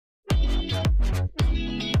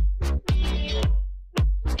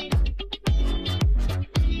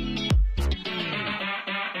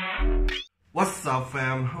What's up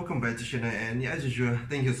fam, welcome back to channel, and yeah, as usual,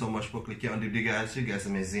 thank you so much for clicking on the video guys. You guys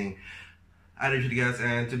amazing. I appreciate you guys,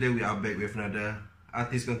 and today we are back with another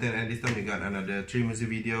artist content, and this time we got another 3 music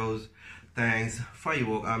videos. Thanks,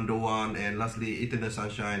 Firework, I'm the One, and lastly Eternal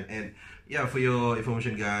Sunshine. And yeah, for your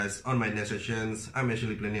information guys, on my next sessions I'm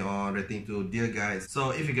actually planning on rating to dear guys,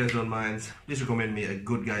 so if you guys don't mind, please recommend me a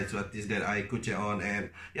good guide to artists that I could check on. And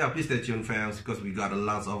yeah, please stay tuned fans, because we got a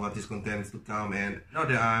lot of artist contents to come. And now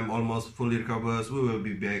that I'm almost fully recovered, we will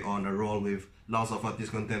be back on a roll with lots of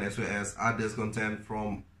artist content as well as others content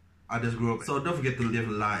from others group. So don't forget to leave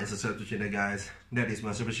a like and subscribe to the channel guys. That is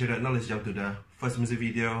much appreciated. Now let's jump to the first music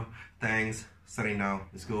video. Thanks, starting now,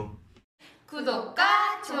 let's go.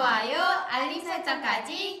 구독과 좋아요, 알림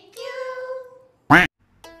설정까지 뀨!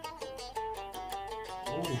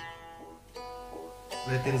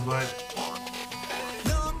 Latin's vibe.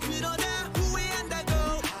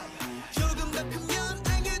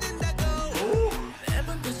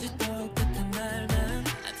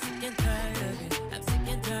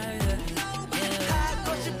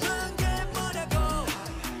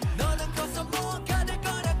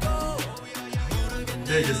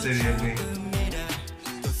 They just staring at me.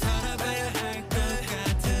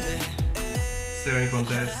 Staring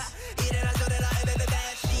contest.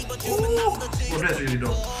 Oh, that's really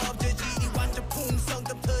dope.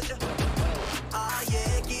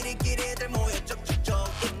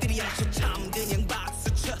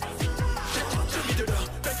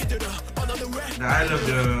 I love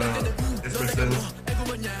the expressions.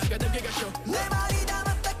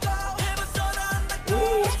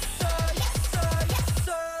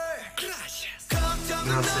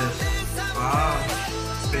 Gracias. Wow,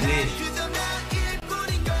 Spanish.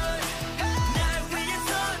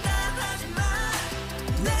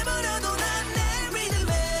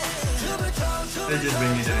 They just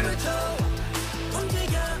bring me there.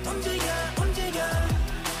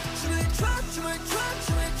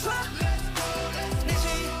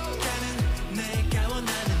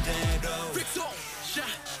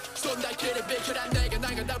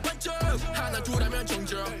 하나 둘하면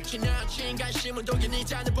종종 지나친 관심은 독인이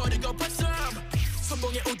잔을 버리고 봤음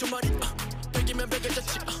선봉에 우두머리 베기면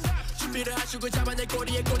베겨졌지 준비를 하시고 잡아내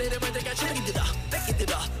꼬리에 꼬리를 만들까 책이들어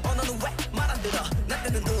뺏기들어 너는 왜 말 안 들어 나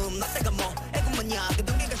때는 나 때가 뭐 애구머냐 그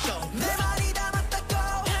동기가 쇼 내 말이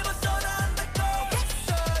담았다고 해봤어 난다고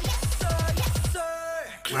Yes sir, yes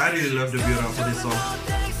sir. I really love the build-up for this song.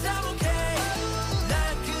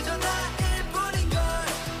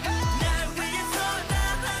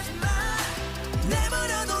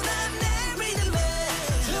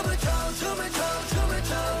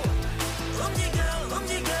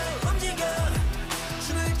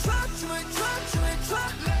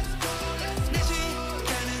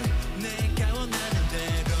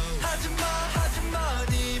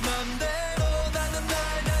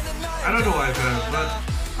 I don't know why fans, but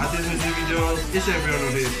at this music video, each and every one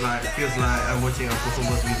of it feels like I'm watching a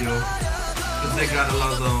performance video, because they got a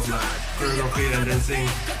lot of like choreography and dancing.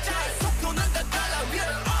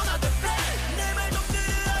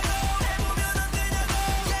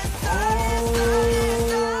 Oh!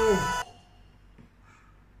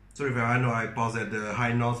 Sorry fam, I know I paused at the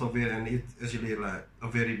high notes of it, and it's actually like a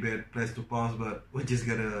very bad place to pause, but we just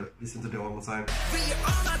gotta listen to that one more time.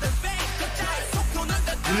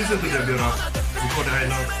 Listen to the build up before the high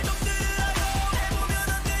note.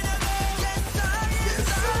 Yes.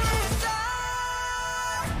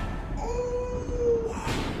 Oh.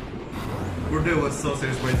 Birthday was so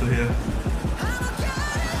satisfying to hear.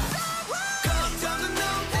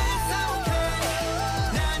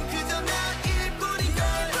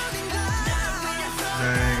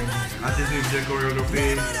 Dang, artist with the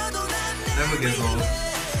choreography never gets old.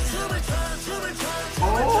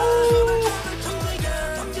 Oh!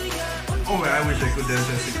 Oh man, I wish I could dance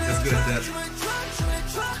as good as that.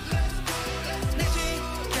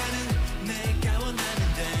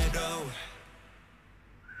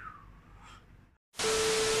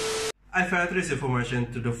 I felt this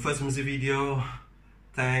information to the first music video.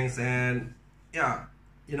 Thanks. And yeah,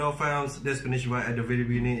 you know fams, the Spanish vibe at the very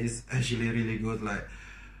beginning is actually really good. Like,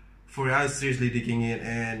 for us seriously digging in,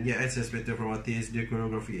 and yeah, it's expected from artists. The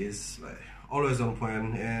choreography is like always on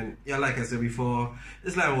point, and yeah, like I said before,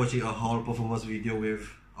 it's like watching a whole performance video with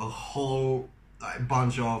a whole like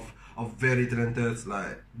bunch of very talented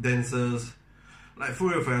like dancers. Like for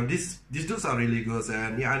real fam, these dudes are really good,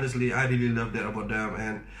 and yeah, honestly I really love that about them.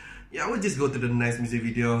 And yeah, we'll just go to the next music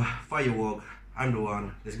video. Firework, I'm the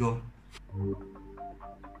One, let's go.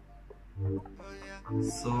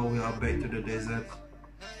 So we are back to the desert.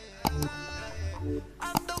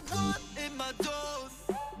 I'm the one in my dose.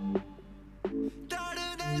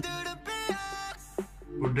 다른 애들은 빼앗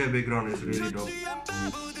But their background is really dope.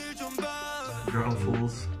 Ground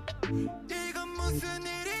fools.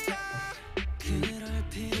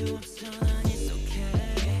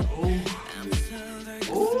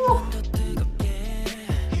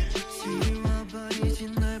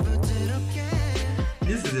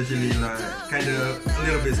 This is actually like kind of a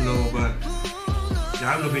little bit slow, but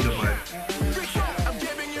yeah, I'm loving the vibe.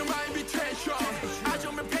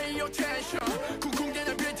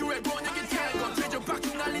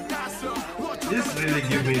 This really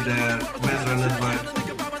gives me that Maze Runner vibe.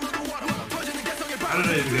 I don't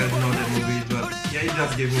know if you guys know that movie, but yeah, it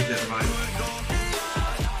does give me that vibe.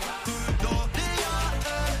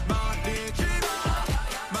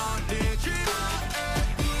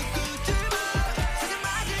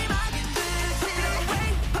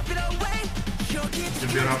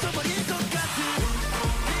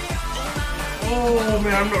 Oh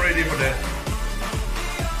man, I'm not ready for that.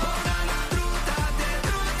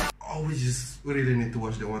 Oh, we really need to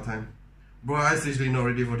watch that one time. Bro, I'm seriously not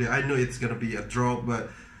ready for that. I know it's gonna be a drop, but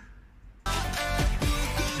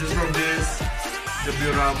just from this, the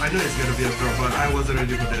build up, I know it's gonna be a drop, but I wasn't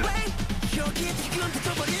ready for that.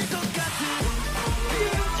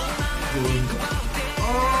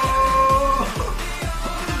 Oh,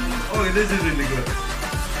 okay, this is really good.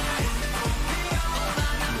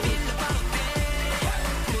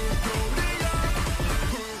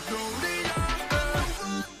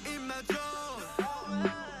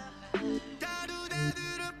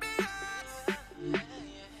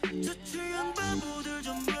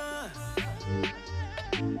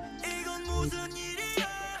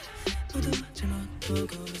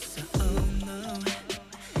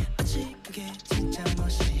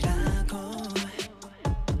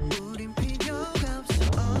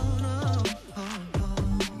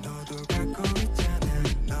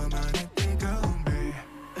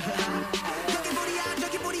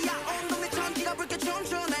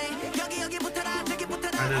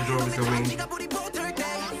 And the drop is coming.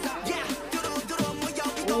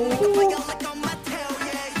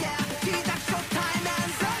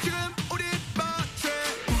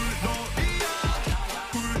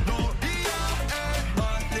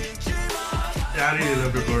 Yeah, I really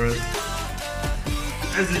love the chorus.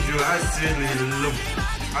 As usual, I seriously love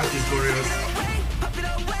ATEEZ chorus.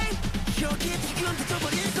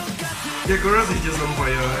 The chorus is just on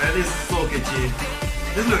fire and it's so catchy.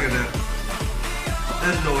 Just look at that.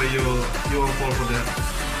 There's no way you won't fall for that.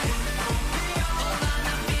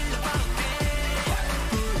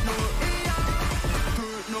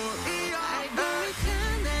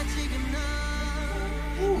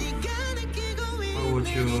 Why would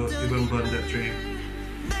you even burn that tree?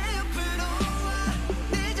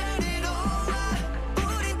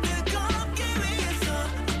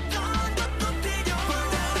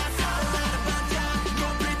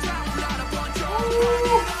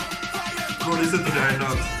 Bro, listen to the high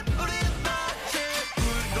notes.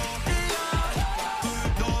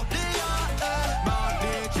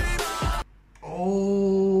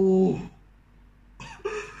 Oh,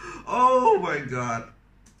 oh my God.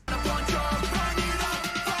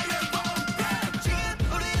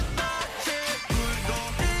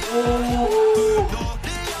 Oh,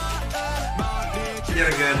 yet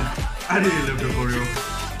again, I really love the choreo.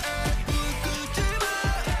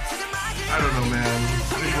 I don't know, man.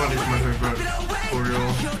 Which one is my favorite choreo?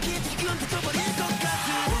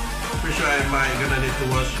 Pretty sure I might gonna need to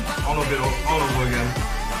watch all of it all over again.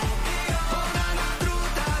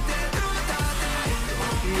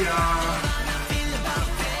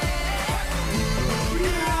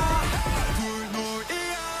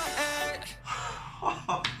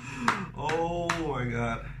 Oh my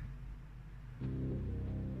God.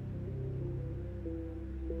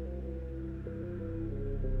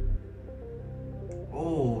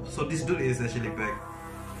 Oh, so this dude is actually back.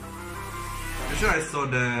 I'm sure I saw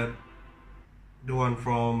that the one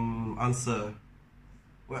from Answer.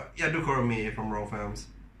 Well, yeah, do correct me if I'm wrong, fams.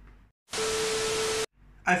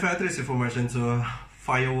 I found this information to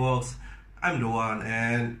Fireworks. I'm the one,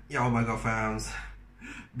 and yeah, oh my God, fams.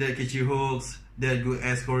 That catchy hooks, that good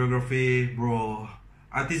ass choreography, bro.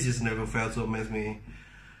 ATEEZ just never failed to amaze me.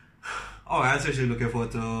 Oh, I'm actually looking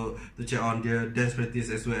forward to check on their dance practice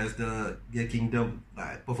as well as their Kingdom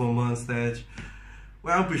like performance stage.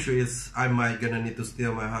 Well, I'm pretty sure I might gonna need to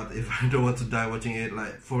steal my heart if I don't want to die watching it.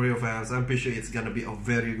 Like, for real, fans, I'm pretty sure it's gonna be a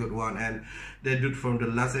very good one. And that dude from the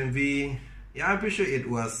last MV, yeah, I'm pretty sure it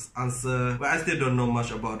was Answer. But I still don't know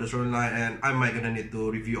much about the storyline, and I might gonna need to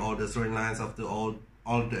review all the storylines after all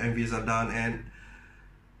the MVs are done. And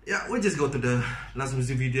yeah, we'll just go to the last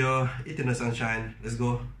music video, Eternal Sunshine. Let's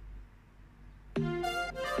go.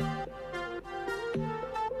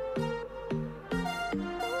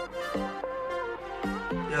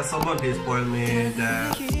 Yeah, someone did spoil me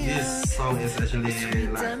that this song is actually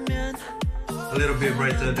like a little bit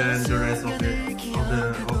brighter than the rest of it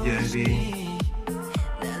of the MV.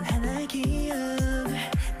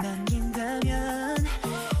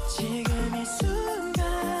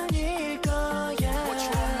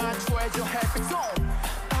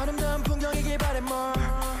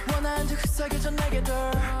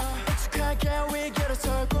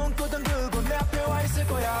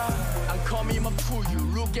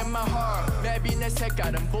 Look at my heart, maybe 내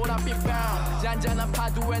색깔은 보랏빛 밤 잔잔한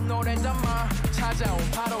파도에 노래 담아 찾아온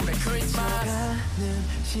 8월의 크리스마스 가는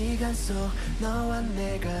시간 속 너와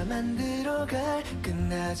내가 만들어갈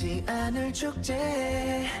끝나지 않을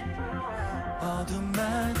축제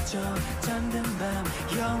어둠마저 잠든 밤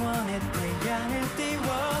영원의 태양을 띄워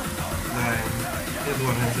Here's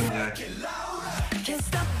one handsome guy. Can't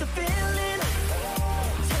stop the feeling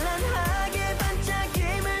찬란하게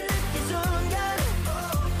반짝임을 느낀 순간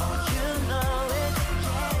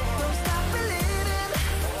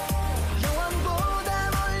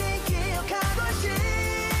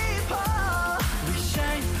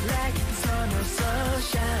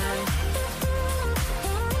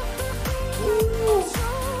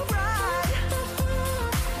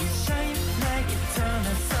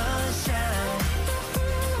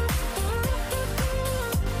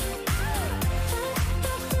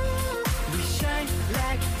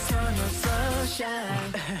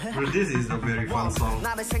Bro, this is a very fun song.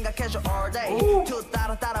 나를 생각해줘 all day.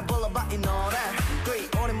 따라 불러봐 이 노래.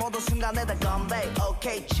 우리 모두 순간에 다 건배.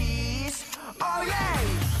 Okay, cheese. Oh yeah.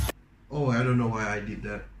 Oh, I don't know why I did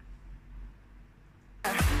that.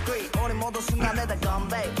 우리 모두 순간에 다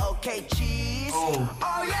건배. Okay, cheese. Oh.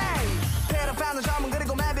 Oh yeah. 페라반은 점은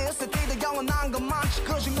그리고 메비우스 뛰도 영원한 것만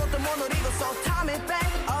그 중것도 못 누리고 so tell me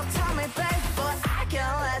babe, oh tell me babe, but I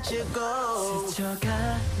can't let you go.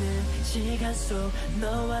 스쳐가는 시간 속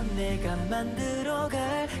너와 내가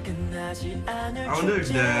만들어갈 끝나지 않을 I wonder if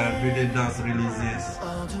the video does release this.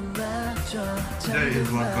 There is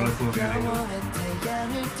one colorful video.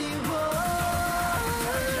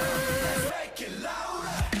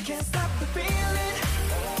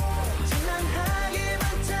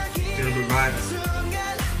 Feel the vibes.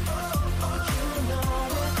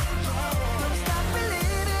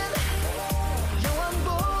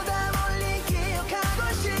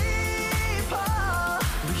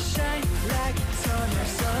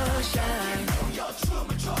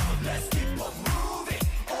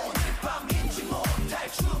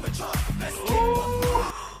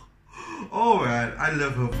 Oh man, I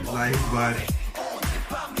love her like body.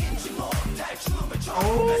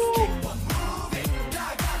 Oh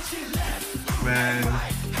man,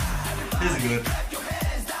 he's good.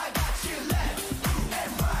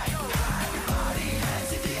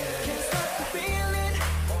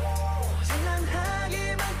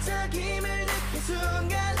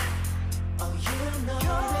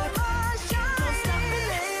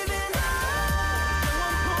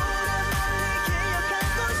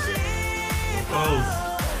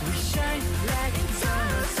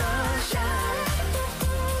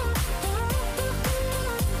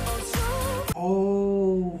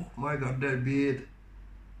 Oh my god, that beat.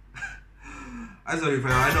 I'm sorry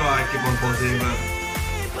fam, I know I keep on pausing, but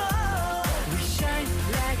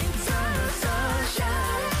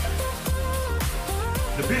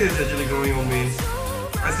the beat is actually growing on me.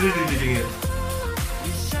 I'm really digging it.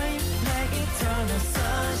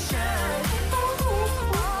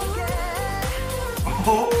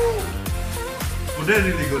 Oh, well, that's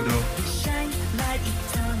really good though.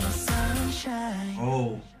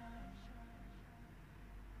 Oh.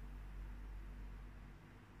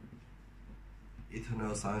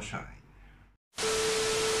 Eternal Sunshine.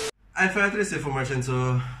 I felt this information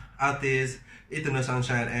to ATEEZ, Eternal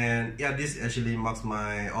Sunshine, and yeah, this actually marks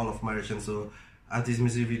all of my reaction to ATEEZ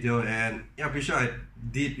music video, and yeah, pretty sure I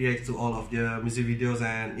did react to all of their music videos,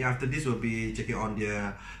 and yeah, after this we'll be checking on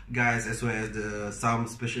their guys as well as some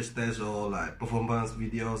special stage or like performance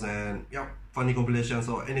videos and yeah, funny compilations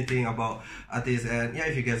or anything about ATEEZ. And yeah,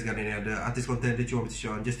 if you guys got any other ATEEZ content that you want me to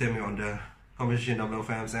show on, just tell me on the comment section down below,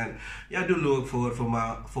 fams. And yeah, do look forward for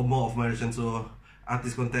more of my reaction to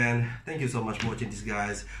ATEEZ content. Thank you so much for watching this,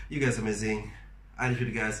 guys. You guys are amazing. I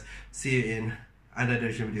appreciate you guys. See you in another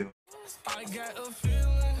reaction video. I got a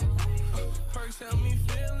feeling, perks help me